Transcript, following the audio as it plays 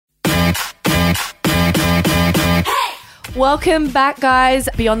Welcome back, guys,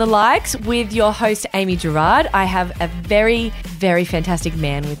 Beyond the Likes with your host, Amy Gerard. I have a very, very fantastic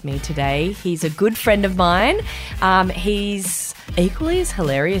man with me today. He's a good friend of mine. He's equally as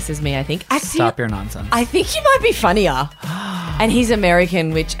hilarious as me, I think. Stop your nonsense. I think he might be funnier. And he's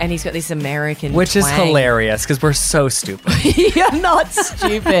American, and he's got this American Which twang. is hilarious because we're so stupid. You're not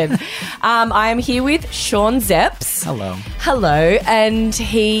stupid. I am here with Sean Zepps. Hello. Hello. And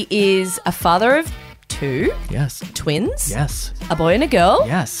he is a father of two Yes. twins. Yes. A boy and a girl.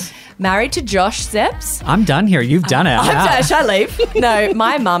 Yes. Married to Josh Zepps. I'm done here. You've done it. Should I leave? No,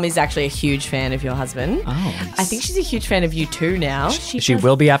 my mum is actually a huge fan of your husband. Oh. I think she's a huge fan of you too now. She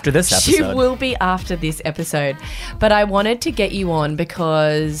will be after this episode. She will be after this episode. But I wanted to get you on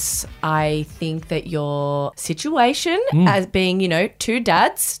because I think that your situation as being, two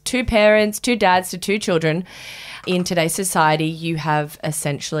dads, two parents, two dads to two children, in today's society, you have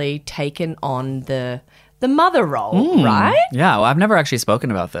essentially taken on the mother role, right? Yeah, well, I've never actually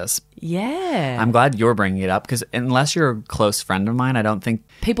spoken about this. Yeah. I'm glad you're bringing it up because unless you're a close friend of mine, I don't think...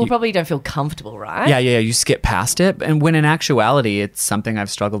 People probably don't feel comfortable, right? Yeah, you skip past it. And when in actuality, it's something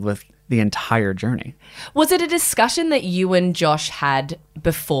I've struggled with the entire journey. Was it a discussion that you and Josh had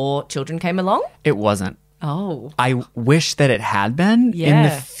before children came along? It wasn't. Oh. I wish that it had been. Yeah. In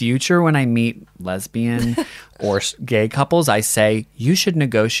the future, when I meet lesbian or gay couples, I say, you should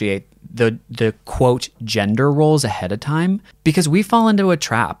negotiate the quote gender roles ahead of time because we fall into a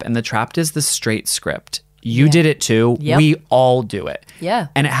trap, and the trap is the straight script. You did it too. Yep. We all do it. Yeah.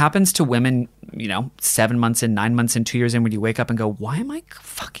 And it happens to women, 7 months in, 9 months in, 2 years in, when you wake up and go, why am I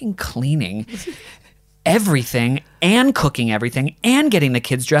fucking cleaning everything and cooking everything and getting the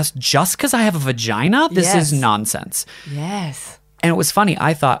kids dressed just because I have a vagina? This is nonsense. Yes. And it was funny.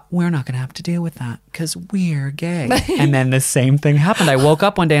 I thought, we're not going to have to deal with that because we're gay. And then the same thing happened. I woke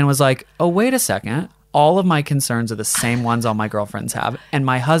up one day and was like, oh, wait a second. All of my concerns are the same ones all my girlfriends have. And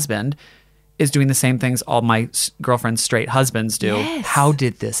my husband is doing the same things all my girlfriends' straight husbands do. Yes. How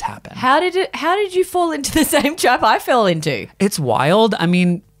did this happen? How did you fall into the same trap I fell into? It's wild. I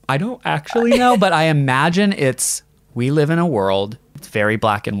mean, I don't actually know, but I imagine we live in a world. It's very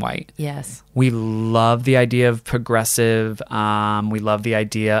black and white. Yes. We love the idea of progressive. We love the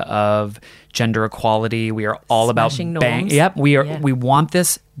idea of gender equality. We are all Smashing about norms. Yep. We are. Yeah. We want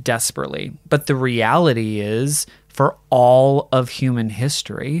this desperately. But the reality is, for all of human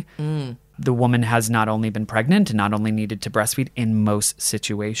history, the woman has not only been pregnant and not only needed to breastfeed in most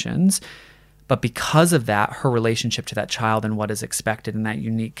situations, but because of that, her relationship to that child and what is expected and that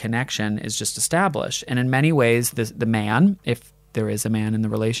unique connection is just established. And in many ways, the man, if there is a man in the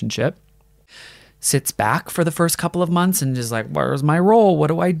relationship, sits back for the first couple of months and is like, where's my role? What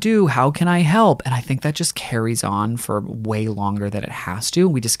do I do? How can I help? And I think that just carries on for way longer than it has to.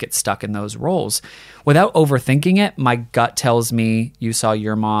 We just get stuck in those roles. Without overthinking it, my gut tells me you saw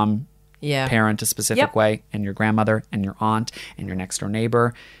your mom parent a specific way, and your grandmother and your aunt and your next door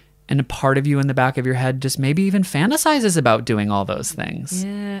neighbor. And a part of you in the back of your head just maybe even fantasizes about doing all those things.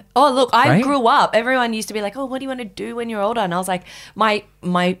 Yeah. Oh, look, I Right? grew up. Everyone used to be like, oh, what do you want to do when you're older? And I was like, my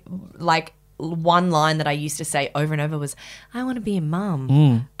like one line that I used to say over and over was, I want to be a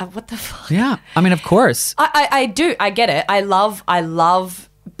mum. What the fuck? Yeah. I mean, of course. I do. I get it. I love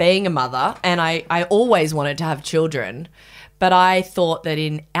being a mother, and I always wanted to have children. But I thought that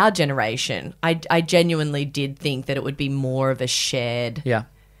in our generation, I genuinely did think that it would be more of a shared... Yeah.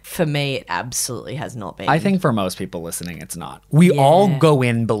 For me, it absolutely has not been. I think for most people listening, it's not. We all go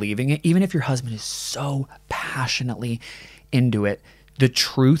in believing it, even if your husband is so passionately into it. The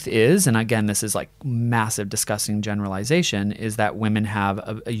truth is, and again, this is like massive, disgusting generalization, is that women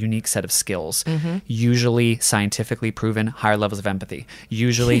have a unique set of skills, usually scientifically proven, higher levels of empathy.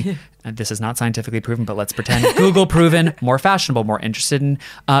 Usually, and this is not scientifically proven, but let's pretend, Google proven, more fashionable, more interested in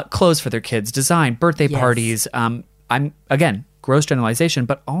clothes for their kids, design, birthday parties. Again, gross generalization,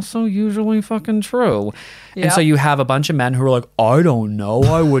 but also usually fucking true. Yeah. And so you have a bunch of men who are like, I don't know.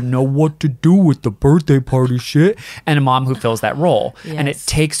 I wouldn't know what to do with the birthday party shit. And a mom who fills that role. Yes. And it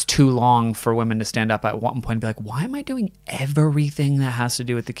takes too long for women to stand up at one point and be like, why am I doing everything that has to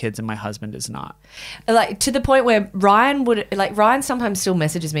do with the kids and my husband is not? Like, to the point where Ryan sometimes still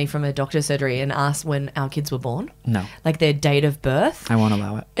messages me from a doctor's surgery and asks when our kids were born. No. Like their date of birth. I won't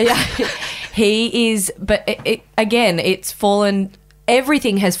allow it. Yeah. He is, but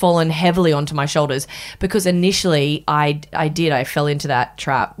everything has fallen heavily onto my shoulders because initially I fell into that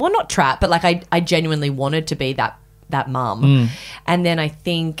trap. Well, not trap, but like I genuinely wanted to be that mum. And then I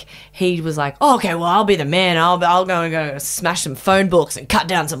think he was like, oh, okay, well, I'll be the man. I'll go smash some phone books and cut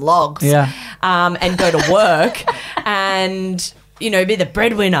down some logs. Yeah. And go to work and, be the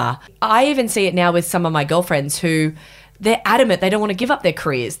breadwinner. I even see it now with some of my girlfriends who they're adamant they don't want to give up their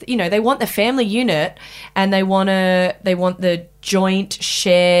careers. You know, they want the family unit, and they want the joint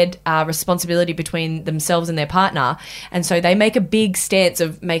shared responsibility between themselves and their partner. And so they make a big stance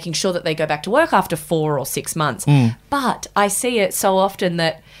of making sure that they go back to work after 4 or 6 months. But I see it so often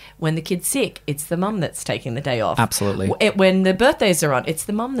that when the kid's sick, it's the mum that's taking the day off. Absolutely. When the birthdays are on, it's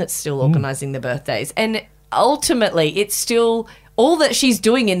the mum that's still organising the birthdays. And ultimately, it's still all that she's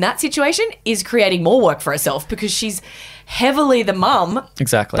doing in that situation is creating more work for herself because she's heavily the mum.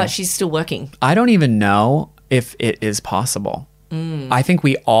 Exactly. But she's still working. I don't even know if it is possible. I think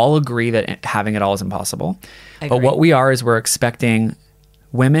we all agree that having it all is impossible. But what we are is we're expecting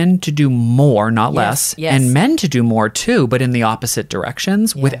women to do more, not less, and men to do more too, but in the opposite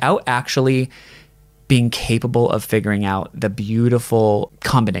directions without actually being capable of figuring out the beautiful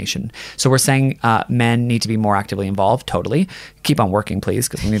combination. So we're saying men need to be more actively involved. Totally. Keep on working, please,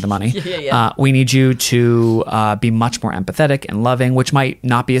 because we need the money. We need you to be much more empathetic and loving, which might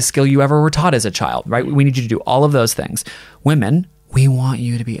not be a skill you ever were taught as a child, right? We need you to do all of those things. Women, we want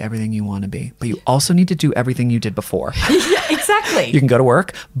you to be everything you want to be, but you also need to do everything you did before. Yeah, exactly. You can go to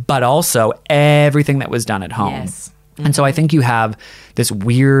work, but also everything that was done at home. Yes. And so I think you have this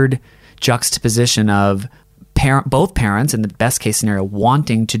weird juxtaposition of both parents, in the best case scenario,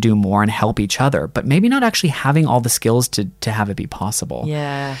 wanting to do more and help each other, but maybe not actually having all the skills to have it be possible.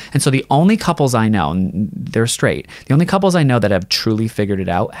 Yeah. And so the only couples I know, and they're straight, the only couples I know that have truly figured it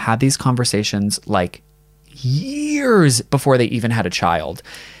out had these conversations like years before they even had a child.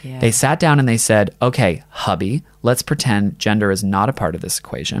 Yeah. They sat down and they said, okay, hubby, let's pretend gender is not a part of this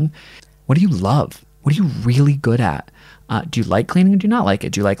equation. What do you love? What are you really good at? Do you like cleaning or do you not like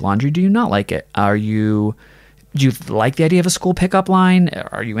it? Do you like laundry? Do you not like it? Do you like the idea of a school pickup line?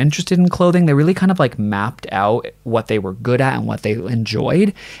 Are you interested in clothing? They really kind of like mapped out what they were good at and what they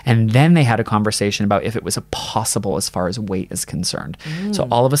enjoyed. And then they had a conversation about if it was possible as far as weight is concerned. So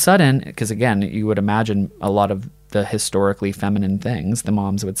all of a sudden, because again, you would imagine a lot of the historically feminine things the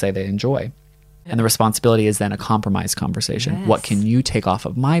moms would say they enjoy. And the responsibility is then a compromise conversation. Yes. What can you take off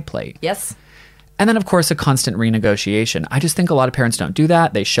of my plate? Yes. And then, of course, a constant renegotiation. I just think a lot of parents don't do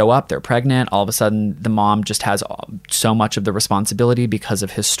that. They show up, they're pregnant. All of a sudden, the mom just has so much of the responsibility because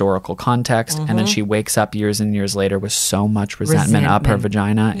of historical context. And then she wakes up years and years later with so much resentment up her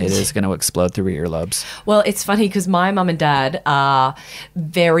vagina, it is going to explode through her earlobes. Well, it's funny because my mum and dad are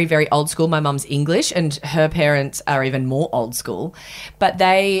very, very old school. My mum's English and her parents are even more old school. But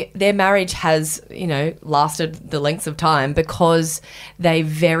their marriage has, lasted the lengths of time because they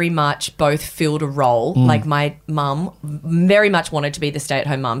very much both filled a role. Like my mum very much wanted to be the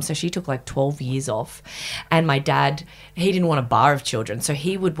stay-at-home mum, so she took like 12 years off. And my dad, he didn't want a bar of children, so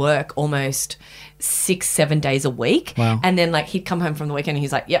he would work almost 6-7 days a week. Wow. And then like he'd come home from the weekend and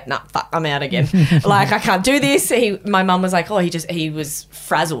he's like, yep, nah, fuck, I'm out again. Like I can't do this. My mum was like, he was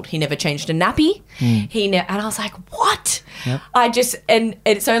frazzled. He never changed a nappy. And I was like, what? Yep. And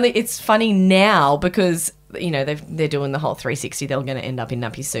it's funny now because they're doing the whole 360. They're going to end up in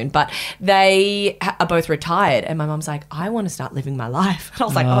nappies soon. But they are both retired. And my mum's like, I want to start living my life. And I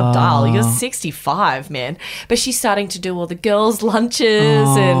was like, oh, doll, you're 65, man. But she's starting to do all the girls' lunches.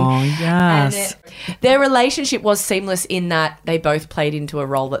 Yes. And their relationship was seamless in that they both played into a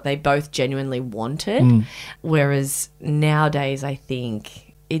role that they both genuinely wanted. Whereas nowadays, I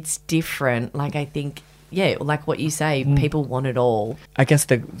think it's different. Like, I think... yeah, like what you say, people want it all. I guess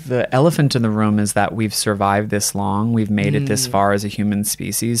the elephant in the room is that we've survived this long. We've made it this far as a human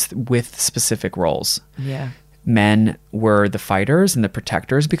species with specific roles. Yeah. Men were the fighters and the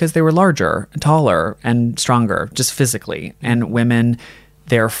protectors because they were larger, taller, and stronger, just physically. And women,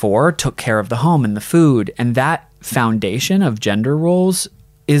 therefore, took care of the home and the food. And that foundation of gender roles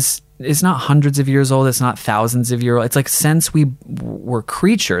is not hundreds of years old. It's not thousands of years old. It's like since we were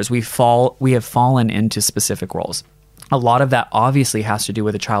creatures, we have fallen into specific roles. A lot of that obviously has to do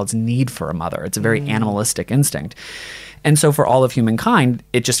with a child's need for a mother. It's a very animalistic instinct. And so for all of humankind,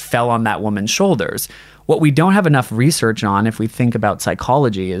 it just fell on that woman's shoulders. What we don't have enough research on, if we think about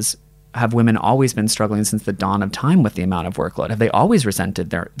psychology, is have women always been struggling since the dawn of time with the amount of workload? Have they always resented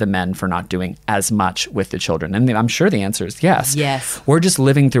the men for not doing as much with the children? And I'm sure the answer is yes. Yes. We're just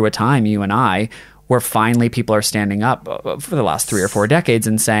living through a time, you and I, where finally people are standing up for the last 3 or 4 decades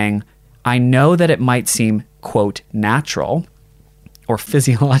and saying, I know that it might seem, quote, natural or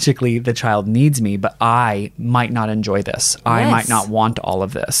physiologically the child needs me, but I might not enjoy this. I might not want all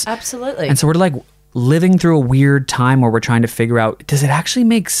of this. Absolutely. And so we're like living through a weird time where we're trying to figure out, does it actually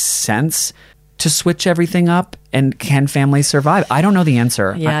make sense to switch everything up? And can families survive? I don't know the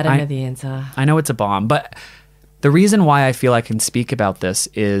answer. Yeah, I don't know the answer. I know it's a bomb. But the reason why I feel I can speak about this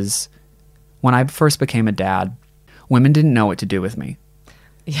is when I first became a dad, women didn't know what to do with me.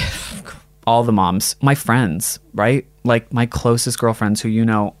 Yeah. All the moms, my friends, right? Like my closest girlfriends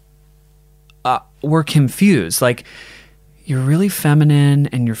who, were confused. Like, you're really feminine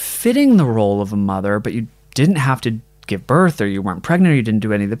and you're fitting the role of a mother, but you didn't have to give birth, or you weren't pregnant, or you didn't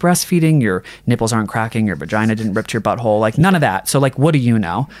do any of the breastfeeding, your nipples aren't cracking, your vagina didn't rip to your butthole, like none of that. So like, what do you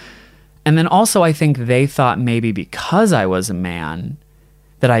know? And then also I think they thought maybe because I was a man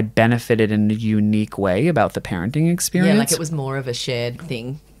that I benefited in a unique way about the parenting experience. Yeah, like it was more of a shared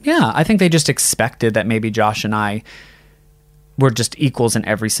thing. Yeah, I think they just expected that maybe Josh and I were just equals in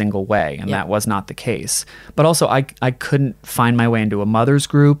every single way, and that was not the case. But also, I couldn't find my way into a mother's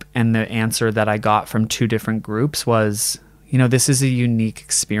group, and the answer that I got from 2 different groups was, this is a unique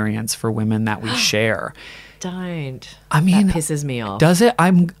experience for women that we share. Don't. I mean, that pisses me off. Does it?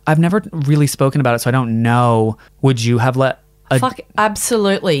 I've never really spoken about it, so I don't know. Would you have let Fuck,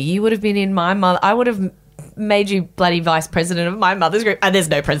 absolutely. You would have been in my mother. I would have made you bloody vice president of my mother's group. And there's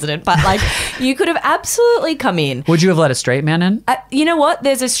no president, but like you could have absolutely come in. Would you have let a straight man in? You know what?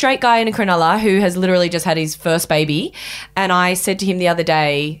 There's a straight guy in Cronulla who has literally just had his first baby. And I said to him the other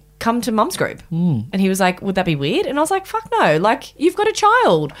day, come to mum's group. And he was like, would that be weird? And I was like, fuck no. Like, you've got a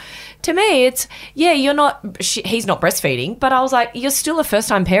child. To me, it's, you're not, he's not breastfeeding, but I was like, you're still a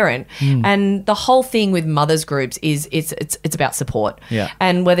first-time parent. And the whole thing with mothers groups is it's about support. Yeah.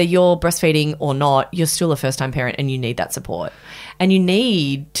 And whether you're breastfeeding or not, you're still a first-time parent and you need that support. And you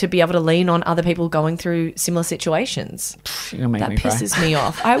need to be able to lean on other people going through similar situations. You're gonna make That me cry. pisses me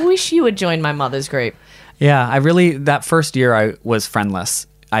off. I wish you would join my mother's group. Yeah, that first year I was friendless.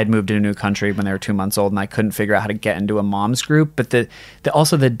 I'd moved to a new country when they were 2 months old, and I couldn't figure out how to get into a mom's group. But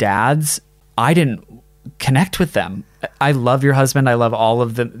also the dads, I didn't connect with them. I love your husband. I love all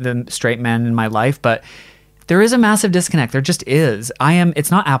of the straight men in my life, but there is a massive disconnect. There just is.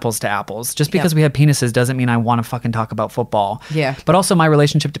 It's not apples to apples. Just because we have penises doesn't mean I want to fucking talk about football. Yeah. But also my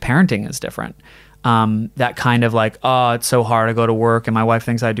relationship to parenting is different. That kind of like, oh, it's so hard to go to work and my wife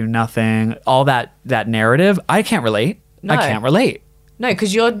thinks I do nothing. All that narrative, I can't relate. No. I can't relate. No,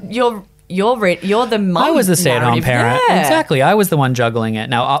 because you're the mum. I was the stay-at-home narrative. parent. Yeah. Exactly. I was the one juggling it.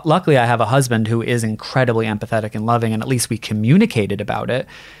 Now, luckily, I have a husband who is incredibly empathetic and loving, and at least we communicated about it.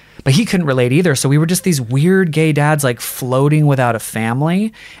 But he couldn't relate either. So we were just these weird gay dads like floating without a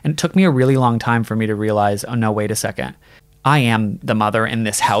family. And it took me a really long time for me to realize, oh, no, wait a second. I am the mother in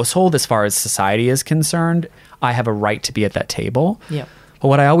this household as far as society is concerned. I have a right to be at that table. Yep. But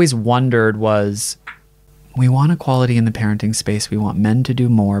what I always wondered was, we want equality in the parenting space. We want men to do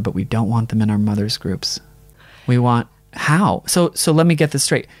more, but we don't want them in our mothers groups. We want how? So let me get this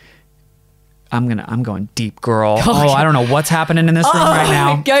straight. I'm going deep, girl. Oh, I don't know what's happening in this room right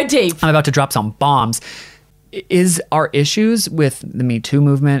now. Go deep. I'm about to drop some bombs. Is our issues with the Me Too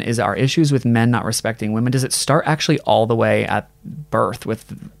movement, is our issues with men not respecting women, does it start actually all the way at birth with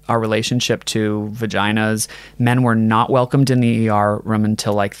our relationship to vaginas? Men were not welcomed in the ER room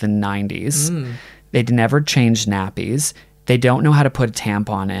until like the 90s. They'd never changed nappies. They don't know how to put a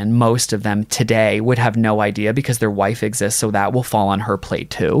tampon in. Most of them today would have no idea because their wife exists, so that will fall on her plate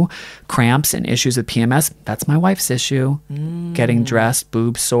too. Cramps and issues with PMS, that's my wife's issue. Getting dressed,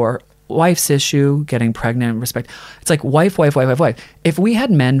 boobs sore, wife's issue. Getting pregnant, respect. It's like wife. If we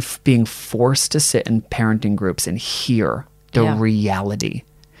had men being forced to sit in parenting groups and hear the reality,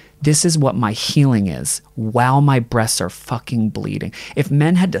 this is what my healing is while my breasts are fucking bleeding. If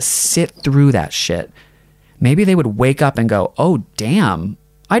men had to sit through that shit, maybe they would wake up and go, oh, damn,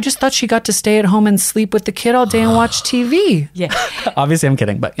 I just thought she got to stay at home and sleep with the kid all day and watch TV. Yeah. Obviously, I'm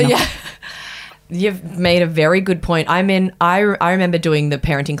kidding, but Yeah. You've made a very good point. I remember doing the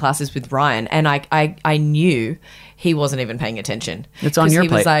parenting classes with Ryan, and I knew he wasn't even paying attention. It's on your he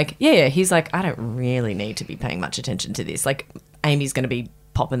plate. Was like, he's like, I don't really need to be paying much attention to this. Like, Amy's going to be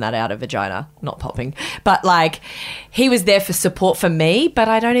popping that out of vagina. Not popping. But, like, he was there for support for me, but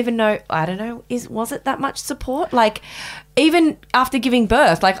I don't know, was it that much support? Like, even after giving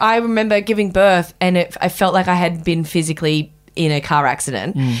birth, like, I remember giving birth, and I felt like I had been physically in a car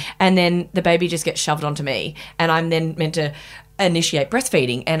accident, and then the baby just gets shoved onto me, and I'm then meant to initiate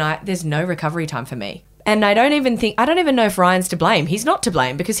breastfeeding, and there's no recovery time for me. And I don't even know if Ryan's to blame. He's not to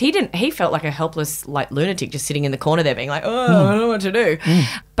blame because he felt like a helpless like lunatic just sitting in the corner there being like, oh, I don't know what to do.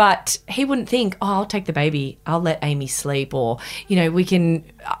 But he wouldn't think, oh, I'll take the baby, I'll let Amy sleep, or,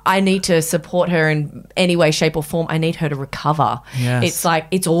 I need to support her in any way, shape or form. I need her to recover. Yes. It's like,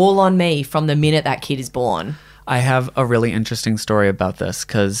 it's all on me from the minute that kid is born. I have a really interesting story about this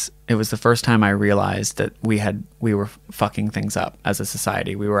because it was the first time I realized that we were fucking things up as a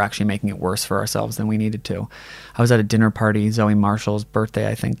society. We were actually making it worse for ourselves than we needed to. I was at a dinner party, Zoe Marshall's birthday,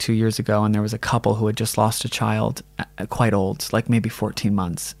 I think 2 years ago, and there was a couple who had just lost a child, quite old, like maybe 14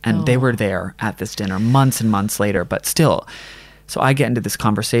 months. And they were there at this dinner months and months later, but still. So I get into this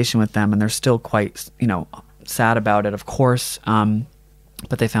conversation with them and they're still quite, sad about it, of course.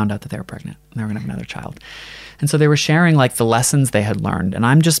 But they found out that they were pregnant and they were going to have another child. And so they were sharing like the lessons they had learned. And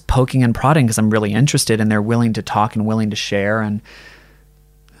I'm just poking and prodding because I'm really interested and they're willing to talk and willing to share. And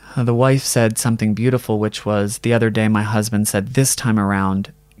the wife said something beautiful, which was, the other day my husband said, this time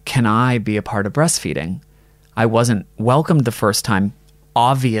around, can I be a part of breastfeeding? I wasn't welcomed the first time,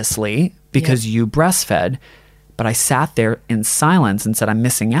 obviously, because you breastfed. But I sat there in silence and said, I'm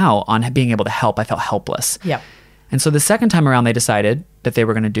missing out on being able to help. I felt helpless. Yeah. And so the second time around, they decided that they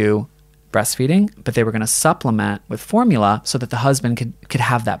were going to do breastfeeding, but they were going to supplement with formula so that the husband could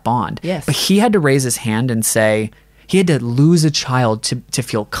have that bond. Yes. But he had to raise his hand and say, he had to lose a child to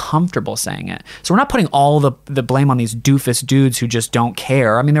feel comfortable saying it. So we're not putting all the blame on these doofus dudes who just don't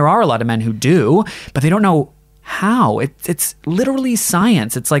care. I mean, there are a lot of men who do, but they don't know how. It's literally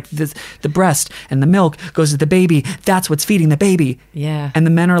science. It's like the breast and the milk goes to the baby. That's what's feeding the baby. Yeah. And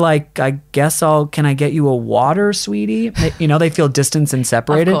the men are like, I guess can I get you a water, sweetie? They feel distanced and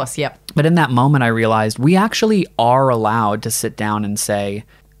separated. Of course, yep. But in that moment, I realized we actually are allowed to sit down and say,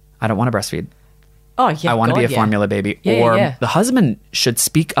 I don't want to breastfeed. Oh, yeah. I want to be a formula baby. Or the husband should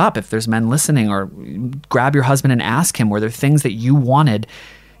speak up if there's men listening, or grab your husband and ask him, were there things that you wanted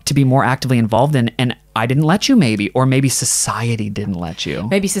to be more actively involved in and I didn't let you, maybe, or maybe society didn't let you.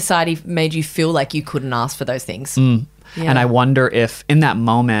 Maybe society made you feel like you couldn't ask for those things. Yeah. And I wonder if in that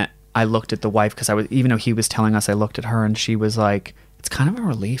moment I looked at the wife, because even though he was telling us, I looked at her and she was like, it's kind of a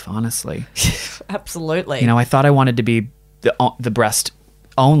relief, honestly. Absolutely. I thought I wanted to be the breast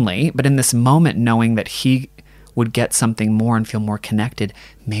only, but in this moment, knowing that he would get something more and feel more connected,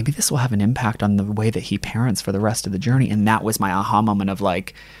 maybe this will have an impact on the way that he parents for the rest of the journey. And that was my aha moment of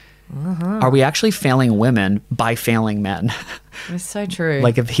like, are we actually failing women by failing men? It's so true.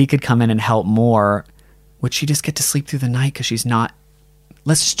 Like if he could come in and help more, would she just get to sleep through the night because she's not?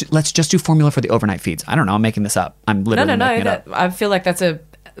 Let's just do formula for the overnight feeds. I don't know. I'm making this up. I'm literally making it up. I feel like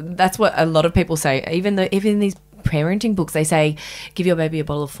that's what a lot of people say. Even these parenting books, they say give your baby a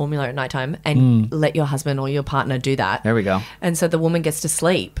bottle of formula at nighttime and let your husband or your partner do that. There we go. And so the woman gets to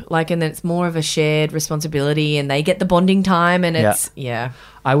sleep, and then it's more of a shared responsibility and they get the bonding time and it's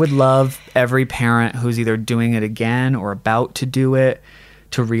I would love every parent who's either doing it again or about to do it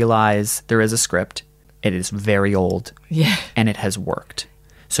to realize there is a script. It is very old. Yeah. And it has worked.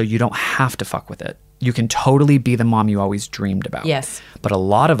 So you don't have to fuck with it. You can totally be the mom you always dreamed about. Yes. But a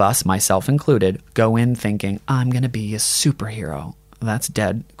lot of us, myself included, go in thinking, I'm going to be a superhero. That's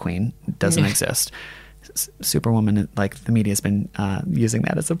dead, queen. It doesn't exist. Superwoman, like the media's been using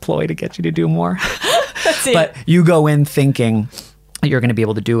that as a ploy to get you to do more. That's it. But you go in thinking you're going to be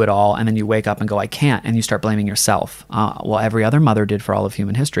able to do it all, and then you wake up and go, I can't, and you start blaming yourself. Well, every other mother did for all of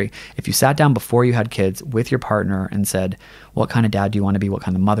human history. If you sat down before you had kids with your partner and said, what kind of dad do you want to be? What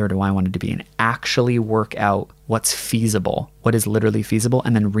kind of mother do I want to be? And actually work out what's feasible, what is literally feasible,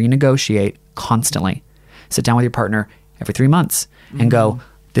 and then renegotiate constantly. Sit down with your partner every 3 months and go,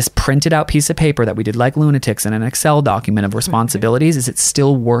 this printed out piece of paper that we did like lunatics in an Excel document of responsibilities, is it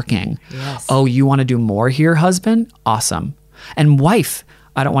still working? Yes. Oh, you want to do more here, husband? Awesome. And wife,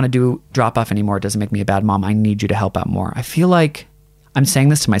 I don't want to do drop off anymore. It doesn't make me a bad mom. I need you to help out more. I feel like I'm saying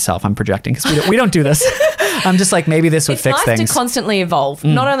this to myself. I'm projecting because we don't do this. I'm just like, maybe this would fix things. It's nice to constantly evolve,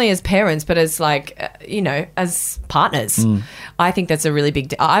 not only as parents, but as as partners. I think that's a really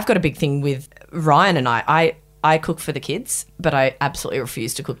big I've got a big thing with Ryan and I cook for the kids, but I absolutely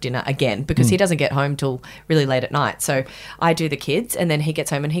refuse to cook dinner again because he doesn't get home till really late at night. So I do the kids and then he gets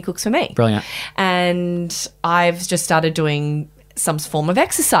home and he cooks for me. Brilliant. And I've just started doing some form of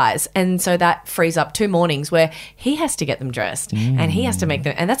exercise. And so that frees up 2 mornings where he has to get them dressed and he has to make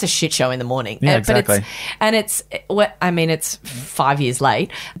them. And that's a shit show in the morning. Yeah, exactly. It's 5 years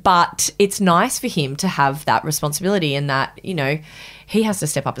late, but it's nice for him to have that responsibility and that, he has to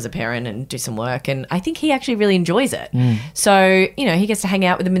step up as a parent and do some work. And I think he actually really enjoys it. So, he gets to hang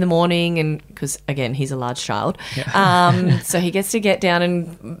out with them in the morning and because, again, he's a large child. Yeah. So he gets to get down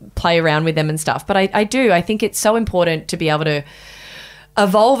and play around with them and stuff. But I think it's so important to be able to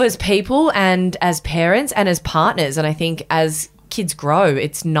evolve as people and as parents and as partners. And I think as kids grow,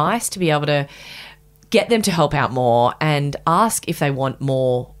 it's nice to be able to get them to help out more and ask if they want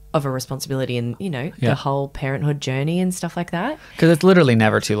more of a responsibility in, you know, Yeah. the whole parenthood journey and stuff like that. Because it's literally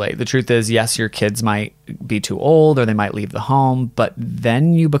never too late. The truth is, yes, your kids might be too old or they might leave the home, but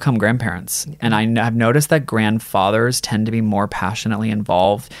then you become grandparents. And I've noticed that grandfathers tend to be more passionately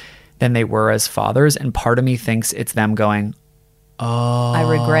involved than they were as fathers. And part of me thinks it's them going, oh, I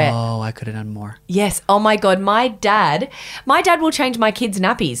regret. Oh, I could have done more. Yes. Oh my God. My dad will change my kids'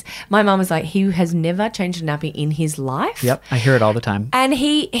 nappies. My mum was like, he has never changed a nappy in his life. Yep. I hear it all the time. And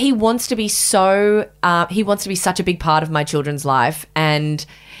he wants to be he wants to be such a big part of my children's life. And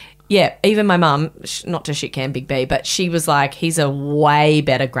yeah, even my mum, not to shit can Big B, but she was like, he's a way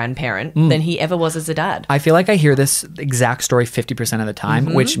better grandparent than he ever was as a dad. I feel like I hear this exact story 50% of the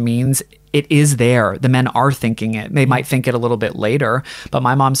time, which means it is there. The men are thinking it. They might think it a little bit later, but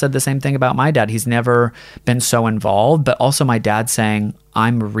my mom said the same thing about my dad. He's never been so involved, but also my dad saying,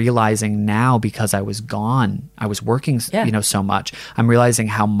 I'm realizing now because I was gone. I was working, so much. I'm realizing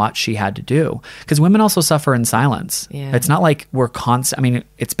how much she had to do. Because women also suffer in silence. Yeah. It's not like we're constant. I mean,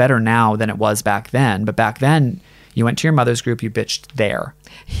 it's better now than it was back then, but back then, you went to your mother's group, you bitched there.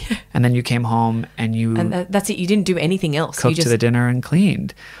 And then you came home and you... And that's it. You didn't do anything else. Cooked the dinner and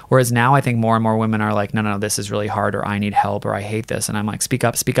cleaned. Whereas now I think more and more women are like, no, this is really hard, or I need help, or I hate this. And I'm like, speak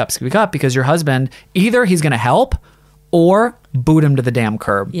up, because your husband, either he's going to help or boot him to the damn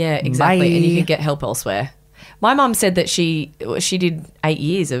curb. Yeah, exactly. Bye. And you can get help elsewhere. My mum said that she did 8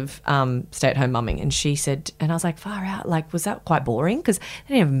 years of stay-at-home mumming, and she said, and I was like, far out, like, was that quite boring? Because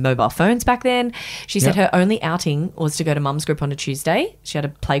they didn't have mobile phones back then. She said her only outing was to go to mum's group on a Tuesday. She had a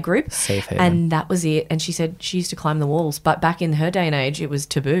play group. Safe haven. And that was it. And she said she used to climb the walls. But back in her day and age, it was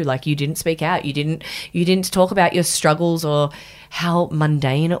taboo. Like, you didn't speak out. You didn't talk about your struggles or how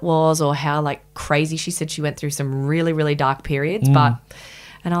mundane it was or how, like, crazy. She said she went through some really, really dark periods.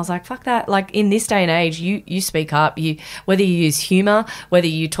 And I was like, fuck that. Like, in this day and age, you speak up. Whether you use humor, whether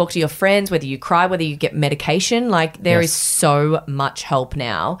you talk to your friends, whether you cry, whether you get medication, like, there is so much help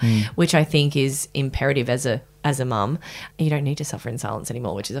now, which I think is imperative as a mum. You don't need to suffer in silence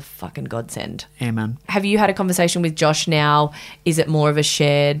anymore, which is a fucking godsend. Amen. Have you had a conversation with Josh now? Is it more of a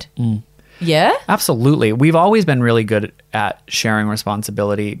shared... Yeah? Absolutely. We've always been really good at sharing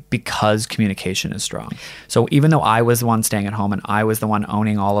responsibility because communication is strong. So even though I was the one staying at home and I was the one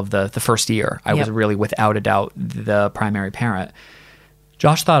owning all of the first year, I was really without a doubt the primary parent.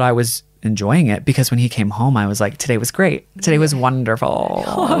 Josh thought I was enjoying it because when he came home, I was like, today was great. Today was wonderful.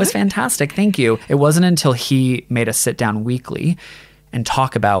 It was fantastic. Thank you. It wasn't until he made us sit down weekly and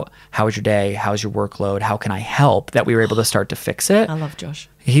talk about how was your day? How's your workload? How can I help? That we were able to start to fix it. I love Josh.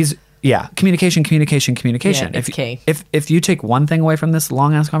 Yeah, communication. Yeah, it's key. If you take one thing away from this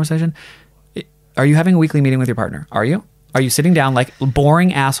long ass conversation, are you having a weekly meeting with your partner? Are you sitting down like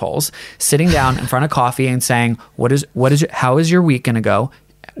boring assholes, sitting down in front of coffee and saying, how is your week going to go?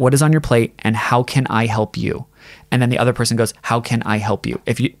 What is on your plate and how can I help you? And then the other person goes, how can I help you?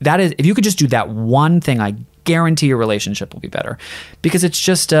 If you could just do that one thing, I guarantee your relationship will be better, because it's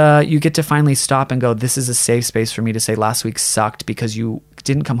just you get to finally stop and go, this is a safe space for me to say last week sucked because you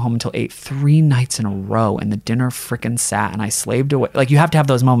didn't come home until 8 3 nights in a row and the dinner frickin' sat and I slaved away. Like, you have to have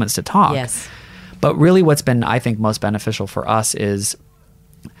those moments to talk. Yes. But really what's been, I think, most beneficial for us is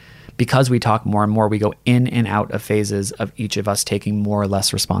because we talk more and more, we go in and out of phases of each of us taking more or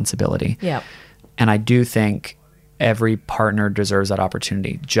less responsibility. Yeah. And I do think every partner deserves that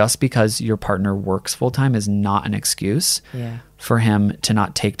opportunity. Just because your partner works full time is not an excuse for him to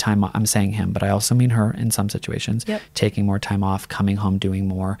not take time. I'm saying him, but I also mean her in some situations. Yep. Taking more time off, coming home, doing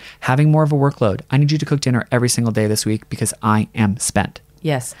more, having more of a workload. I need you to cook dinner every single day this week because I am spent.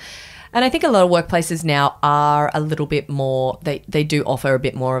 Yes. And I think a lot of workplaces now are a little bit more, they do offer a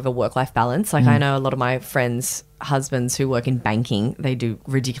bit more of a work-life balance. Like I know a lot of my friends' husbands who work in banking, they do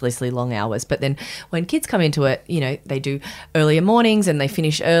ridiculously long hours. But then when kids come into it, you know, they do earlier mornings and they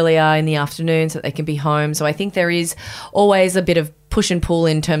finish earlier in the afternoon so that they can be home. So I think there is always a bit of push and pull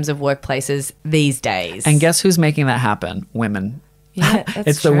in terms of workplaces these days. And guess who's making that happen? Women. Yeah, that's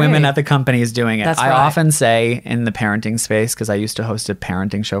it's true. the women at the companies doing it. That's I right. often say in the parenting space, because I used to host a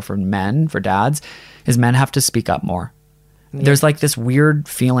parenting show for men, for dads, is men have to speak up more. Yeah. There's like this weird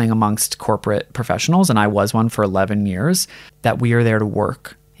feeling amongst corporate professionals, and I was one for 11 years, that we are there to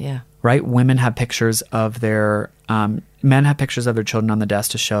work. Yeah. Right? Women have pictures of their Men have pictures of their children on the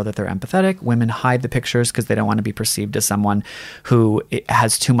desk to show that they're empathetic. Women hide the pictures because they don't want to be perceived as someone who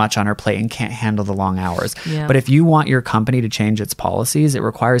has too much on her plate and can't handle the long hours. Yeah. But if you want your company to change its policies, it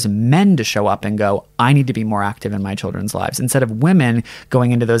requires men to show up and go, I need to be more active in my children's lives, instead of women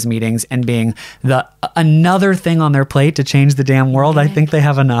going into those meetings and being another thing on their plate to change the damn world. I think they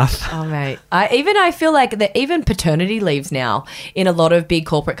have enough. Oh, mate. I feel like that even paternity leaves now in a lot of big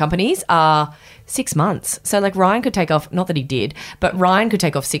corporate companies are 6 months. So like Ryan could take off, not that he did, but Ryan could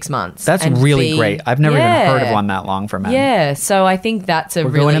take off 6 months. That's really great. I've never even heard of one that long for men. Yeah. So I think that's We're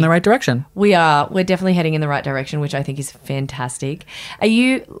going in the right direction. We are. We're definitely heading in the right direction, which I think is fantastic.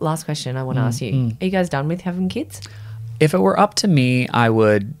 Last question I want to ask you. Are you guys done with having kids? If it were up to me, I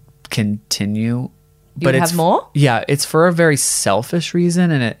would continue. But have more? Yeah, it's for a very selfish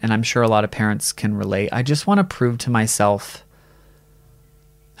reason, and I'm sure a lot of parents can relate. I just want to prove to myself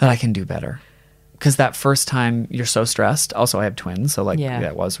that I can do better. Because that first time you're so stressed. Also, I have twins, so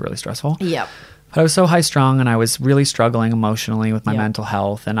that was really stressful. Yep. But I was so high strung and I was really struggling emotionally with my mental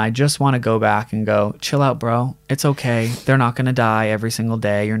health. And I just want to go back and go, chill out, bro. It's okay. They're not going to die every single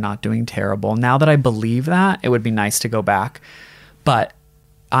day. You're not doing terrible. Now that I believe that, it would be nice to go back. But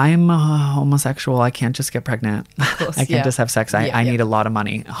I'm homosexual. I can't just get pregnant. Of course, I can't just have sex. I need a lot of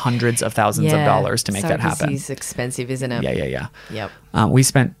money, hundreds of thousands of dollars to make that happen. It's expensive, isn't it? Yeah. Yep. We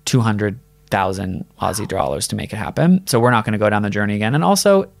spent 200,000 Aussie dollars to make it happen. So we're not going to go down the journey again. And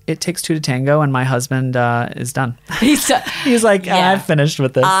also, it takes two to tango, and my husband is done. He's like, I've finished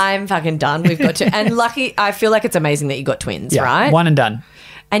with this. I'm fucking done. We've got to. And lucky, I feel like it's amazing that you got twins, right? One and done.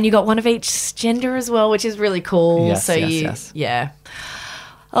 And you got one of each gender as well, which is really cool. Yes. Yeah.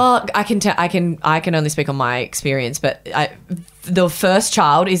 Oh, I can only speak on my experience, but the first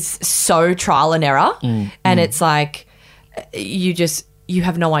child is so trial and error, and it's like you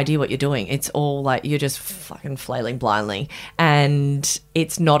have no idea what you're doing. It's all like you're just fucking flailing blindly, and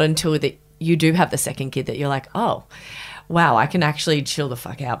it's not until that you do have the second kid that you're like, oh, wow, I can actually chill the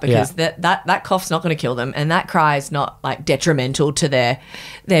fuck out, because that cough's not going to kill them, and that cry is not like detrimental to their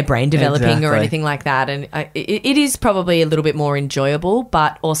brain developing or anything like that. And it is probably a little bit more enjoyable,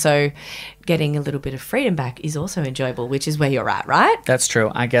 but also getting a little bit of freedom back is also enjoyable, which is where you're at, right? That's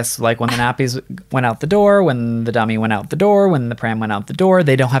true. I guess like when the nappies went out the door, when the dummy went out the door, when the pram went out the door,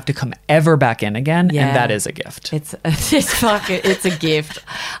 they don't have to come ever back in again. Yeah. And that is a gift. It's a gift.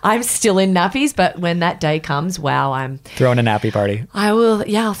 I'm still in nappies, but when that day comes, wow, I'm throwing a nappy party.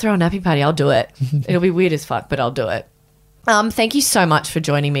 I'll throw a nappy party. I'll do it. It'll be weird as fuck, but I'll do it. Thank you so much for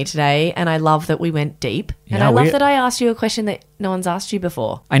joining me today, and I love that we went deep, and I love that I asked you a question that no one's asked you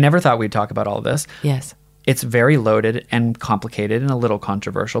before. I never thought we'd talk about all of this. Yes. It's very loaded and complicated and a little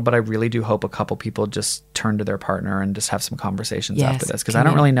controversial, but I really do hope a couple people just turn to their partner and just have some conversations after this, because I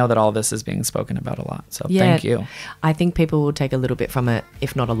don't really know that all this is being spoken about a lot. So thank you. I think people will take a little bit from it,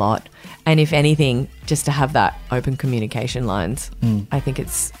 if not a lot. And if anything, just to have that open communication lines. I think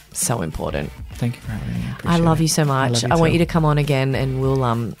it's so important. Thank you for having me. I love you so much. I want too. you to come on again, and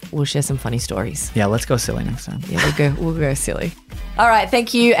we'll share some funny stories. Yeah, let's go silly next time. Yeah, we'll go silly. All right,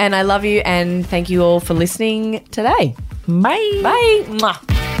 thank you, and I love you, and thank you all for listening today. Bye. Bye. Mwah.